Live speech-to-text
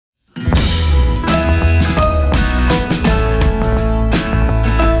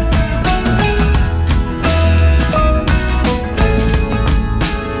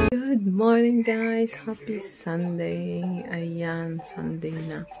Happy Sunday. Ayan, Sunday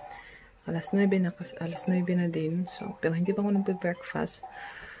na. Alas 9 na din. So, pero hindi pa ako nagbe-breakfast.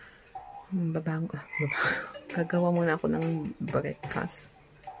 Gagawa muna ako ng breakfast.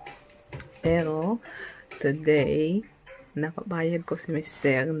 Pero, today, napapayag ko si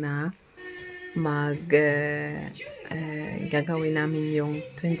Mister na gagawin namin yung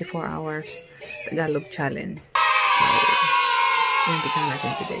 24 hours Tagalog challenge. So, umpisa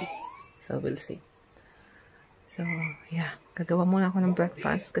natin today. So, we'll see. So, yeah. Gagawa muna ako ng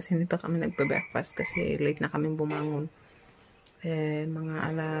breakfast kasi hindi pa kami nagbe-breakfast kasi late na kami bumangon. Mga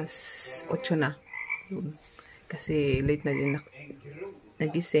alas 8 na. Kasi late na din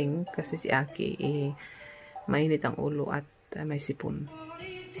nagising kasi si Aki mainit ang ulo at may sipon.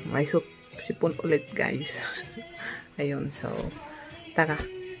 May sipon ulit, guys. Ayun, so tara.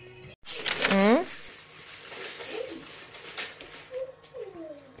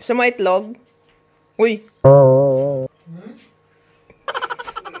 Gusto mo itlog? Uy!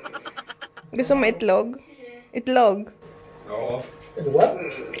 Gusto mo itlog? Itlog? Ja. What?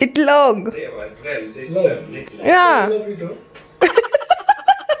 Itlog! Det var ett väldigt sömnigt liv. Ja!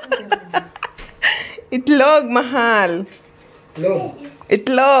 Itlog, mahal! Log.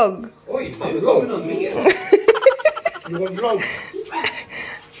 Itlog! Oj, nu kommer någon mer. You want vlog?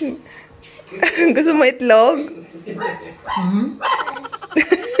 Gusto mo itlog?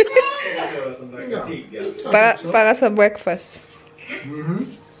 Para sa breakfast.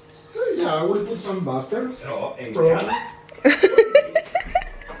 Yeah, I will put some butter. Ja, en From- kant.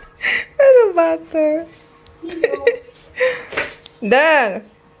 Ano butter? There!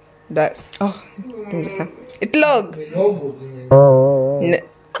 There. Oh, tingnan sa. Itlog! Logo.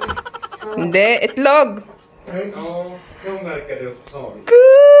 Hindi, itlog! Thanks. Ja, de verkar upptagen.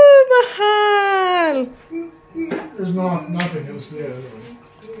 Good, mahal! There's nothing else there.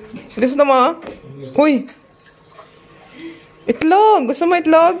 Gusto mo? Uy! Itlog! Gusto mo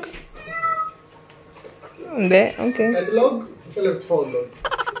itlog? Hindi, okay. Ett log eller två log?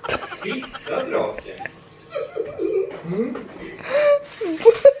 Pizza, drake.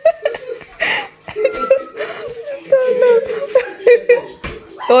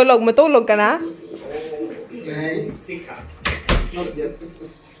 Tulog, matulog ka na? Nej, Sicka. not yet.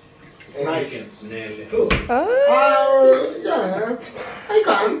 Vilken snäll hund. Ah, Yeah, I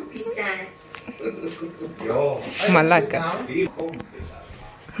can. Ja, malakas. vi är kompisar.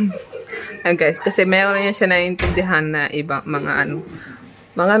 Guys, kasi meron yan siya naiintindihan na ibang mga ano.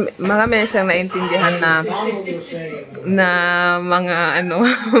 Marami siyang naiintindihan na mga ano,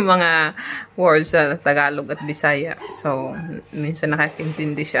 mga words sa Tagalog at Bisaya. So, minsan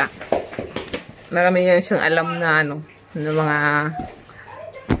nakakaintindi siya. Marami yan siyang alam na ano, na mga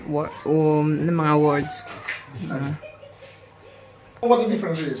words. What the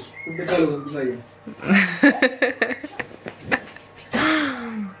difference is? Tagalog and Bisaya.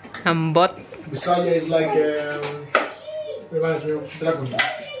 Ambot. Bisaya is like reminds me of dragon.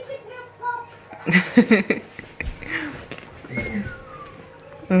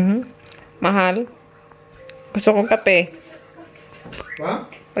 Mahal. Gusto kong kape. What?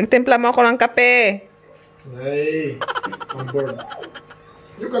 Pagtimpla mo ako ng kape. Hey, I'm bored.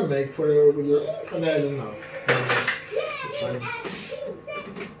 You can make for your canal now. It's fine.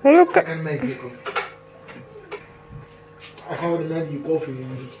 Hulog I ka. can make you coffee. I haven't made you coffee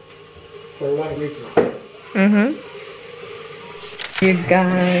for 1 week now. You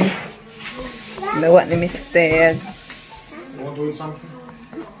guys. Lawa ni Mister. You want to eat something?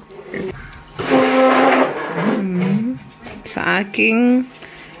 Sa aking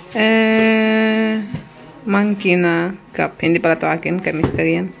monkey na cup. Hindi pala ito akin. Kay Mister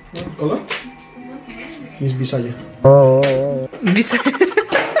yan. Kolla. Miss Bisaya. Bisaya.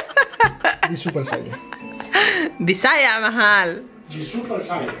 Miss Super Saya. Bisaya, mahal. Miss Super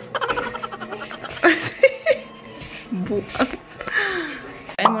Saya. Buang.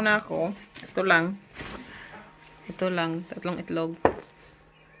 Kain muna ako. Ito lang. Ito lang. 3 itlog.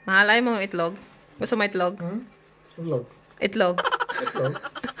 Mahal, ayaw mo ng itlog? Gusto mo itlog? Itlog. Itlog. Itlog.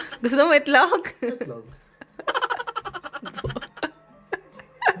 Gusto mo itlog? Itlog.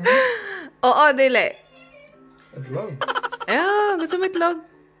 Oo, dili. Itlog. Gusto mo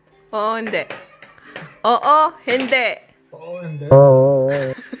itlog? Oo, hindi. Oo, hindi. Oh, and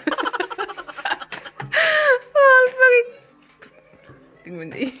then. Mahal, bakit? Tingnan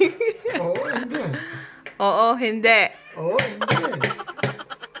mo Oh, and then. Oo, hindi. Oh, and then.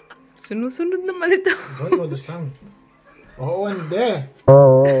 Sunod-sunod naman ito. Don't you understand? Oh, and then.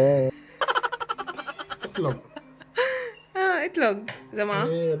 Itlog. Itlog. Sama?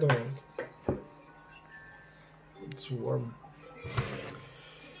 I don't want. It's warm.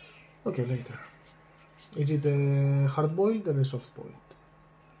 Okay, later. Is it hard boiled or soft boiled?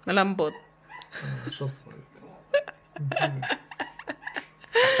 Malambot. Soft boiled.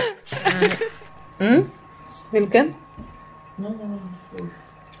 Wilkan? No.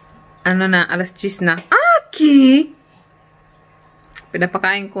 Ano na, alas 10 na. Aki!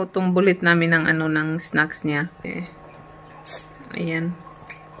 Pinapakain ko itong bulit namin ng ng snacks niya. Ayan.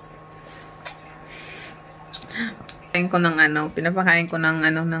 Pinapakain ko ng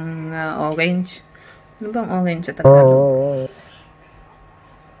orange. Ano bang orange sa Tagalog?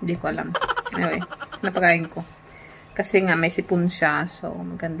 Hindi ko alam. Anyway, pinapakain ko. Kasi nga may sipon siya, so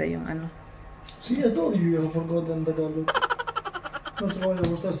maganda yung See, I told you have forgotten Tagalog. That's why I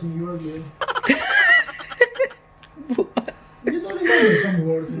was testing you earlier. You don't remember some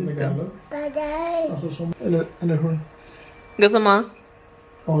words in Tagalog? After some elephant. Gusto mo?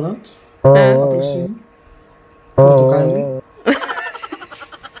 Orange. Apelsin. Portocali.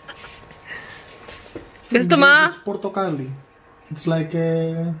 Gusto mo? It's portocali. It's like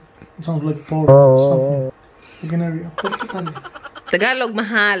it sounds like pork or something. Like an area. Portocali. Tagalog,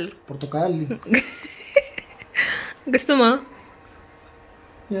 mahal. Portocali. Gusto mo?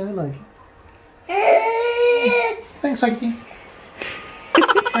 Yeah, I like it. Thanks, Aki.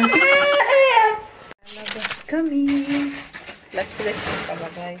 Lalabas kami. Last lesson pala,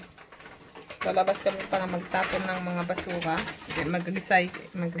 guys. Lalabas kami para magtapon ng mga basura.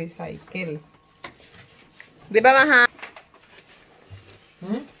 Mag-recycle. Di ba, mahal?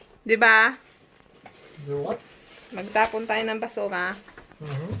 Di ba? Do what? Magtapon tayo ng basura.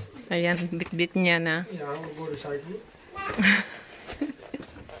 Ayan, bit-bit niya na. Yeah, we'll go recycle.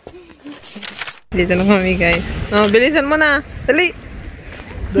 Dito na kami, guys. Oh, bilisan mo na. Dali!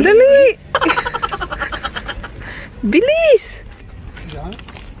 Dali! Bilis! Yeah.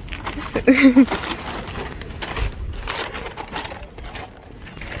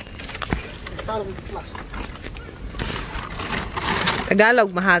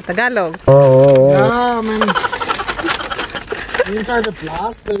 Tagalog, mahal. Tagalog. Yeah, man. Inside the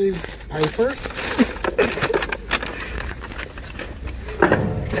blast there is pipers.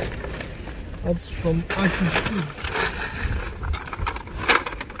 That's from ICC.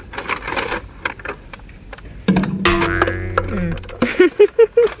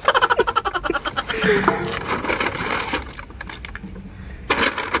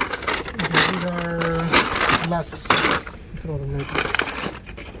 These are glasses. Throw them later.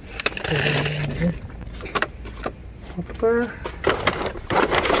 Hopper.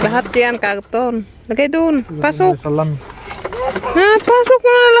 Lahat yan, karton. Lagay doon. Pasok. Salam. Pasok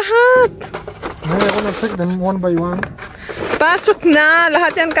mo na lahat. I'm gonna check them one by one. Pasok na.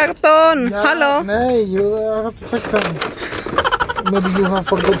 Lahat yan, karton. Yeah, Hello? Nay, you have to check them. Maybe you have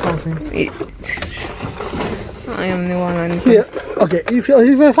forgot something. Ayaw niwala nito. Yeah. Okay, if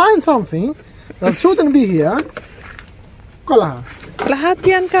I find something that shouldn't be here, kala. Lahat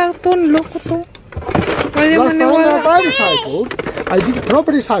yan, karton. Loko to. Ayaw Last time that maniwala. I recycled, I did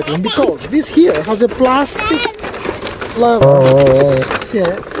proper recycling because this here has a plastic level.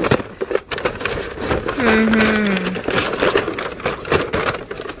 Yeah.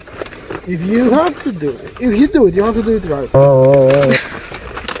 If you have to do it, if you do it, you have to do it right. Oh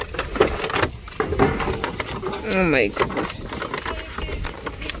my goodness.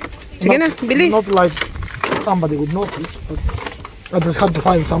 Sige na, bilis. Not like somebody would notice, but I just had to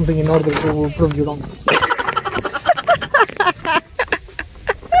find something in order to prove you wrong.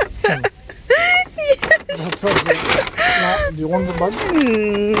 That's okay. Now, do you want the bag?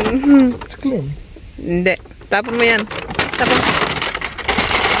 It's clean. Hindi. Tapon mo yan. Tapon.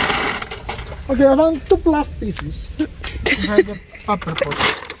 Okay, I found 2 plastic pieces inside the paper pot.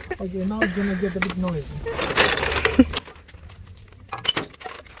 Okay, now it's gonna get a bit noisy.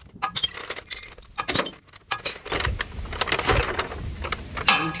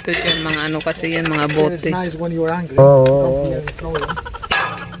 Ito yung mga kasi yan, mga It's bote. nice when you're angry. Don't be and throw them.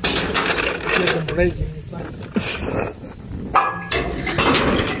 Get them breaking. It's nice.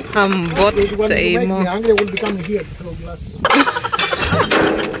 Ambot When sa you make imo. me angry, I will be coming here to throw glasses.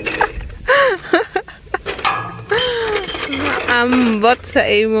 Ambot sa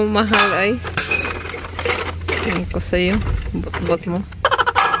imo, mahal ay. Tingin ko sa'yo. Bot-bot mo.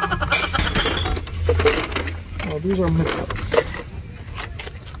 Oh, these are metals.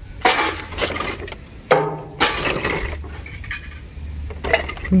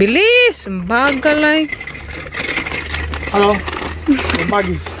 Bilis! Ang bagal ay. Hello. The bag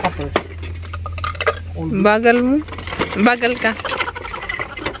is copper. Ang bagal mo. Ang bagal ka.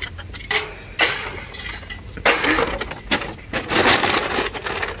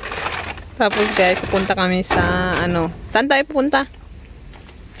 Tapos guys, pupunta kami sa Saan tayo pupunta?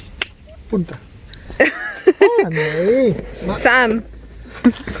 Punta. Ano eh? Saan?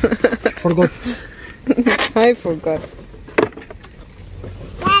 Forgot. I forgot.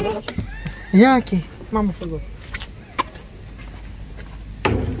 Yeah, okay. Mama forgot.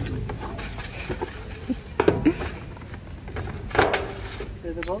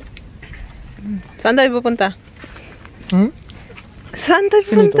 Saan tayo pupunta? Hmm? Saan tayo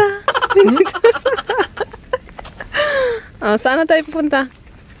pupunta? Pinito. Oh, saan na tayo pupunta?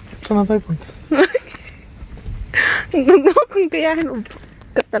 Saan na tayo punta? Kung kayahin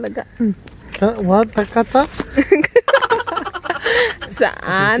ka talaga. What? Kata?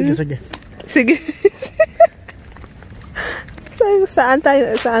 Saan? Sige. Sige. Saan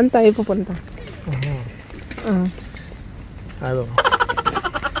tayo pupunta? I don't know.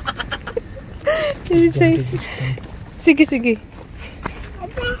 Sige.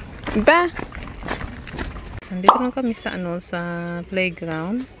 Ba? Nandito lang kami sa sa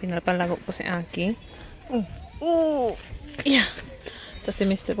playground. Pinapalago ko si Aki. Yeah. Tapos si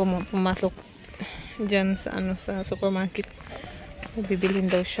Mr. pumasok diyan sa sa supermarket. Bibilin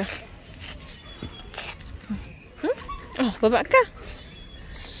daw siya. Oh, baba ka.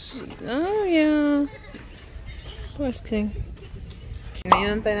 Oh, yeah. First king.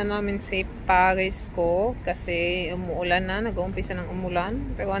 Inantay na namin si Paris ko kasi umuulan na. Nag-uumpisa ng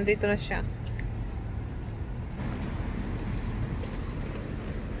umulan. Pero andito na siya.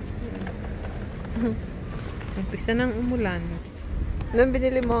 Umpisa ng umulan. Anong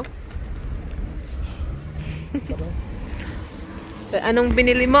binili mo? Anong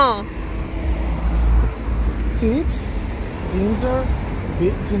binili mo? Chips, ginger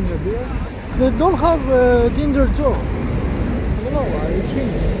beer. They don't have ginger Joe. I don't know why. It's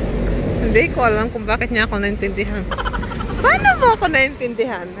finished. Hindi ko alam kung bakit niya ako naintindihan. Paano mo ako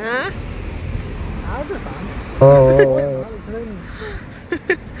naintindihan, ha? I understand. It's raining.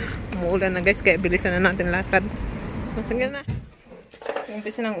 Umuulan na guys, kaya bilisan na natin lakad. Sige na.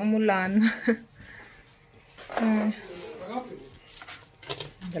 Umpisa ng umulan.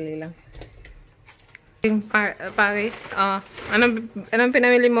 Dali lang. Yung Paris, anong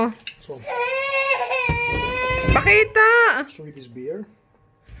pinamili mo? So, Pakita! Swedish beer.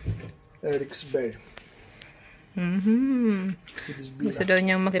 Eric's beer. Swedish beer. Gusto daw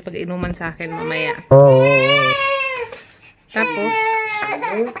niyang makipag-inuman sa akin mamaya. Tapos,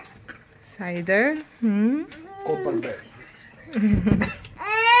 cider. Copper beer.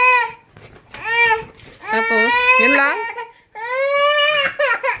 Tapos, yun lang.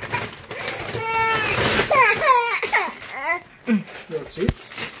 Your chips.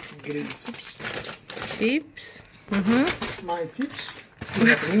 Grilled chips. Chips. My chips.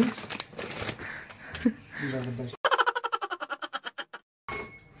 Peanut rings. These are the best.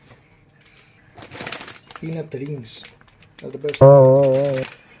 Peanut rings are the best.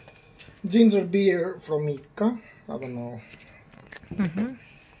 Ginger beer from Mika. I don't know.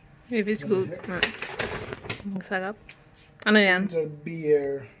 If it's good. Masarap. Ano yan? Ginger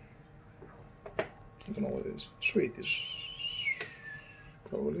beer. I don't know what it is. Swedish.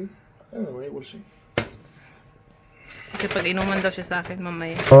 Probably. Anyway, we'll see. Kasi pag inuman daw siya sa akin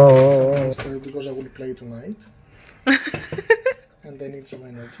mamaya. Because I will play tonight. And I need some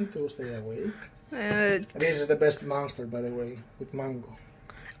energy to stay awake. This is the best monster, by the way, with mango.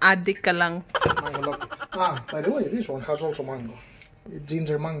 Addict ka lang. Mango loco. By the way, this one has also mango.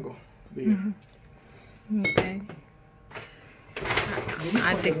 Ginger mango beer. Okay.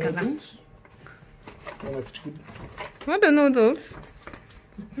 Addict ka lang. I don't know if it's good. What the noodles?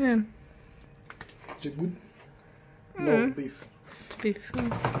 Yan. Is it good? Love beef. It's beef.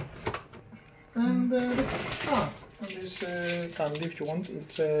 And that's it. And this candy, if you want,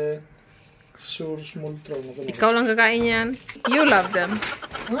 it's Sur small tron. Ikaw lang kakain yan. You love them.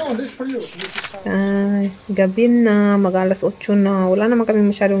 No, this is for you. Ay, gabi na. Mag-alas 8 na. Wala naman kami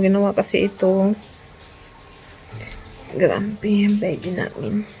masyadong ginawa kasi ito. Grabe yung baby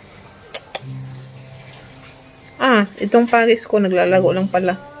namin. Itong Paris ko, naglalago lang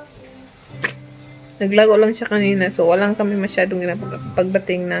pala. Naglago lang siya kanina. So, walang kami masyadong ginagawa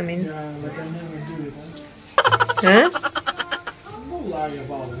pagdating namin. Ha?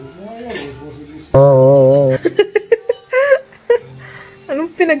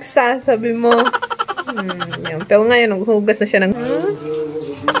 Anong pinagsasabi mo? Yan. Pero ngayon, naghugas na siya ng...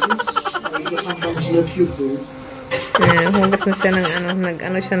 Hugas na siya ng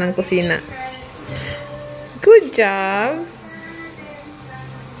nag-ano siya ng kusina. Good job!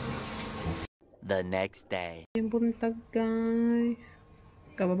 The next day. Yung buntag, guys.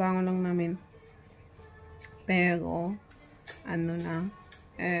 Kababangon lang namin. Pero, ano na,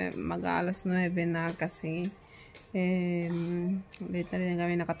 mag-alas 9 na kasi late na rin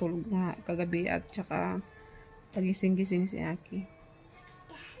kami nakatulog na kagabi at saka pagising-gising si Aki.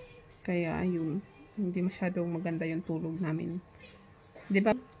 Kaya ayun, hindi masyadong maganda yung tulog namin. Di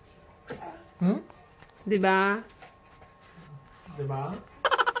ba? Di ba? Diba?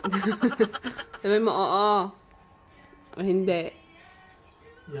 Sabi mo, oo. O hindi.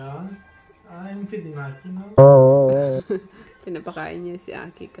 Yeah. I'm feeding Aki now. Pinapakain niya si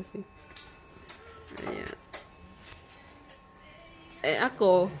Aki kasi. Ayan. Eh,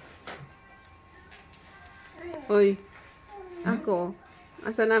 ako. Uy. Ako.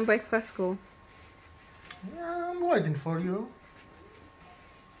 Asa na ang breakfast ko? Yeah, I'm waiting for you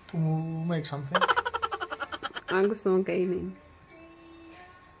to make something. Ang gusto mong kainin?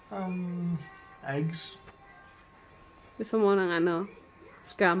 Eggs. Gusto mo ng ano?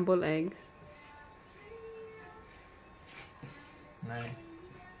 Scrambled eggs? No.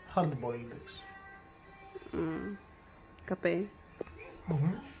 Hard-boiled eggs. Kape?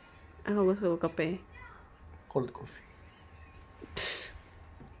 Ako gusto ko kape. Cold coffee.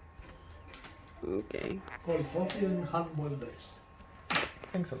 Okay. Cold coffee and hard-boiled eggs.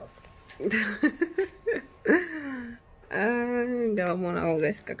 Thanks a lot. Gawa muna ako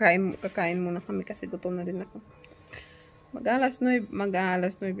guys. Kakain muna kami kasi gutom na din ako. Mag-alas 9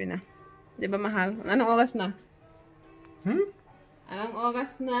 na. Di ba mahal? Anong oras na? Anong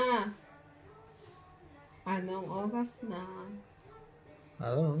oras na? Anong oras na? I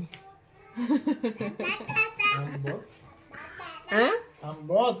don't know. Ambot? Ha?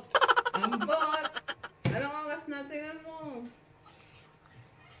 Ambot! Ambot! Anong oras na? Tingnan mo.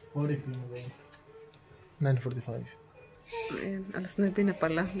 9:45. Ayan, alas 9 na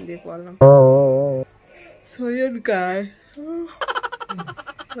pala. Hindi ko alam. So, yun guys.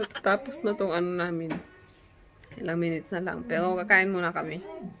 Tapos na tong ano namin. Ilang minutes na lang. Pero kakain muna kami.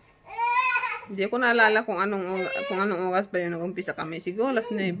 Hindi ko naalala kung anong oras ba yun nag-umpisa kami. Siguro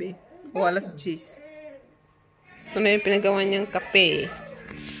alas 9 o alas 10. Ito na yung pinagawa niyang kape.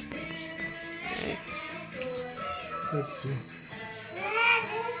 Let's see.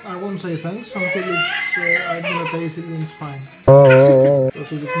 I won't say thanks until it's I'm gonna taste it and it's fine.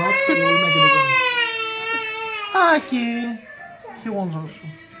 Because if it's not, we will make it again. Aki! He wants also.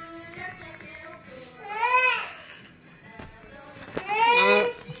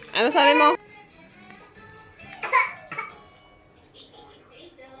 Ano sabi mo?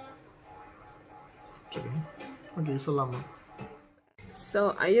 Okay, salamat.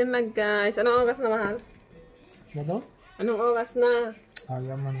 So, ayun na guys. Anong oras na, mahal? Ano to? Anong oras na?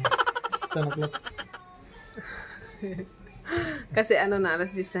 Yaman. 10 o'clock. Kasi ano na,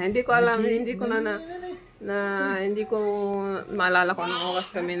 alas 10 na. Hindi ko alam, hindi ko hindi ko maalala kung anong oras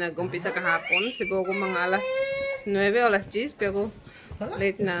kami nag-umpisa kahapon. Siguro mga alas 9 o alas 10, pero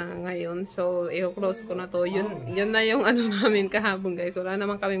late na ngayon. So, i-close ko na to. Yun na yung ano namin kahapon guys. Wala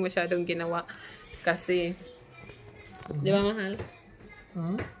naman kaming masyadong ginawa. Kasi, di ba mahal?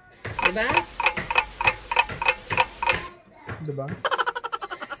 Di ba? Diba?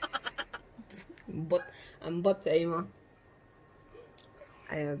 Ang bot sa iyo mo.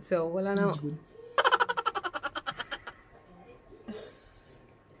 Ayun, so wala na.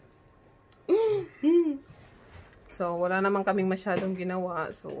 So, wala naman kaming masyadong ginawa.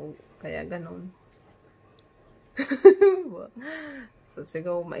 So, kaya ganon. So,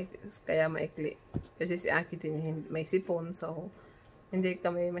 siguro kaya maikli. Kasi si Aki din may sipon. So, hindi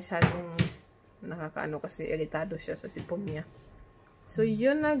kami masyadong nakakaano kasi iritado siya sa sipon niya. So,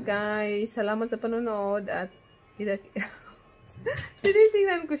 yun na guys. Salamat sa panonood at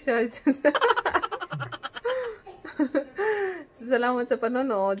tinitingnan ko siya. So, salamat sa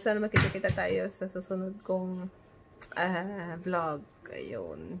panonood. Sana makita-kita tayo sa susunod kong vlog.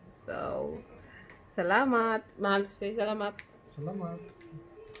 Ayun. So, salamat. Mahal, say salamat. Salamat.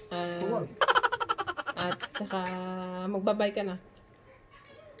 At saka, magbabay ka na.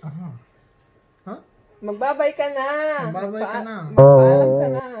 Aha. Ha? Magbabay ka na. Magbabay ka na. Magpaalam ka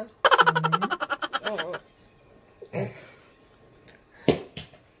na. Oo.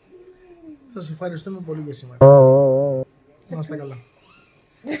 Σας ευχαριστούμε πολύ για σήμερα. Να είστε καλά.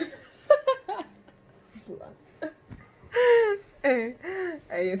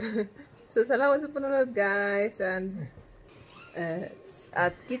 Ayun. So, salamat sa panonood guys. And,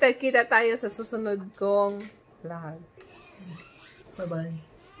 at kita-kita tayo sa susunod kong vlog. Bye-bye.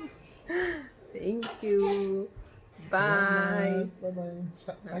 Thank you. Bye. Bye-bye.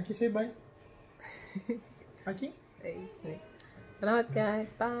 Aki, say bye. Aki? Salamat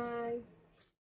guys. Bye.